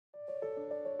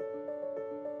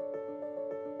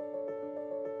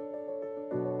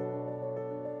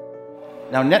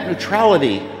Now, net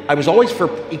neutrality, I was always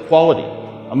for equality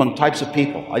among types of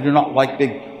people. I do not like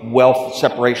big wealth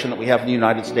separation that we have in the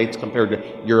United States compared to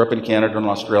Europe and Canada and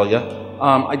Australia.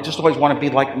 I just always want to be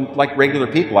like regular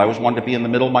people. I always wanted to be in the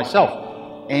middle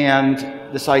myself. And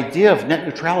this idea of net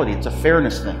neutrality, it's a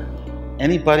fairness thing.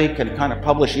 Anybody can kind of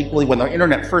publish equally. When the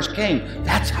internet first came,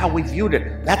 that's how we viewed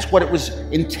it. That's what it was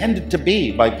intended to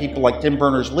be by people like Tim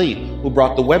Berners-Lee, who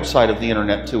brought the website of the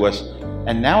internet to us.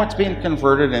 And now it's being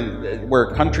converted, and where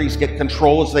countries get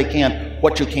control as they can,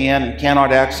 what you can and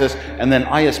cannot access. And then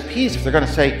ISPs, if they're going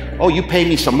to say, oh, you pay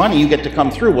me some money, you get to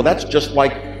come through. Well, that's just I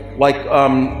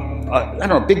don't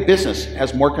know, big business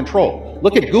has more control.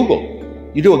 Look at Google.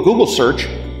 You do a Google search,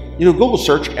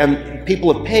 and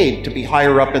people have paid to be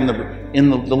higher up in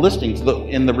the listings,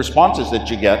 in the responses that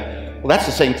you get. Well, that's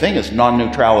the same thing as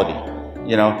non-neutrality,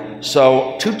 you know.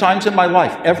 So 2 times in my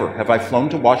life ever have I flown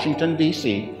to Washington,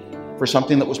 D.C. for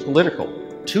something that was political.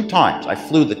 2 times. I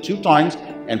flew the 2 times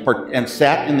and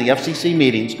sat in the FCC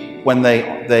meetings when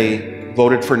they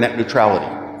voted for net neutrality.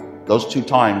 Those 2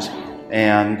 times.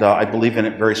 And I believe in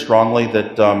it very strongly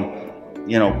that,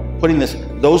 you know,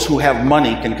 those who have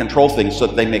money can control things so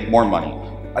that they make more money.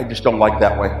 I just don't like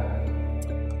that way.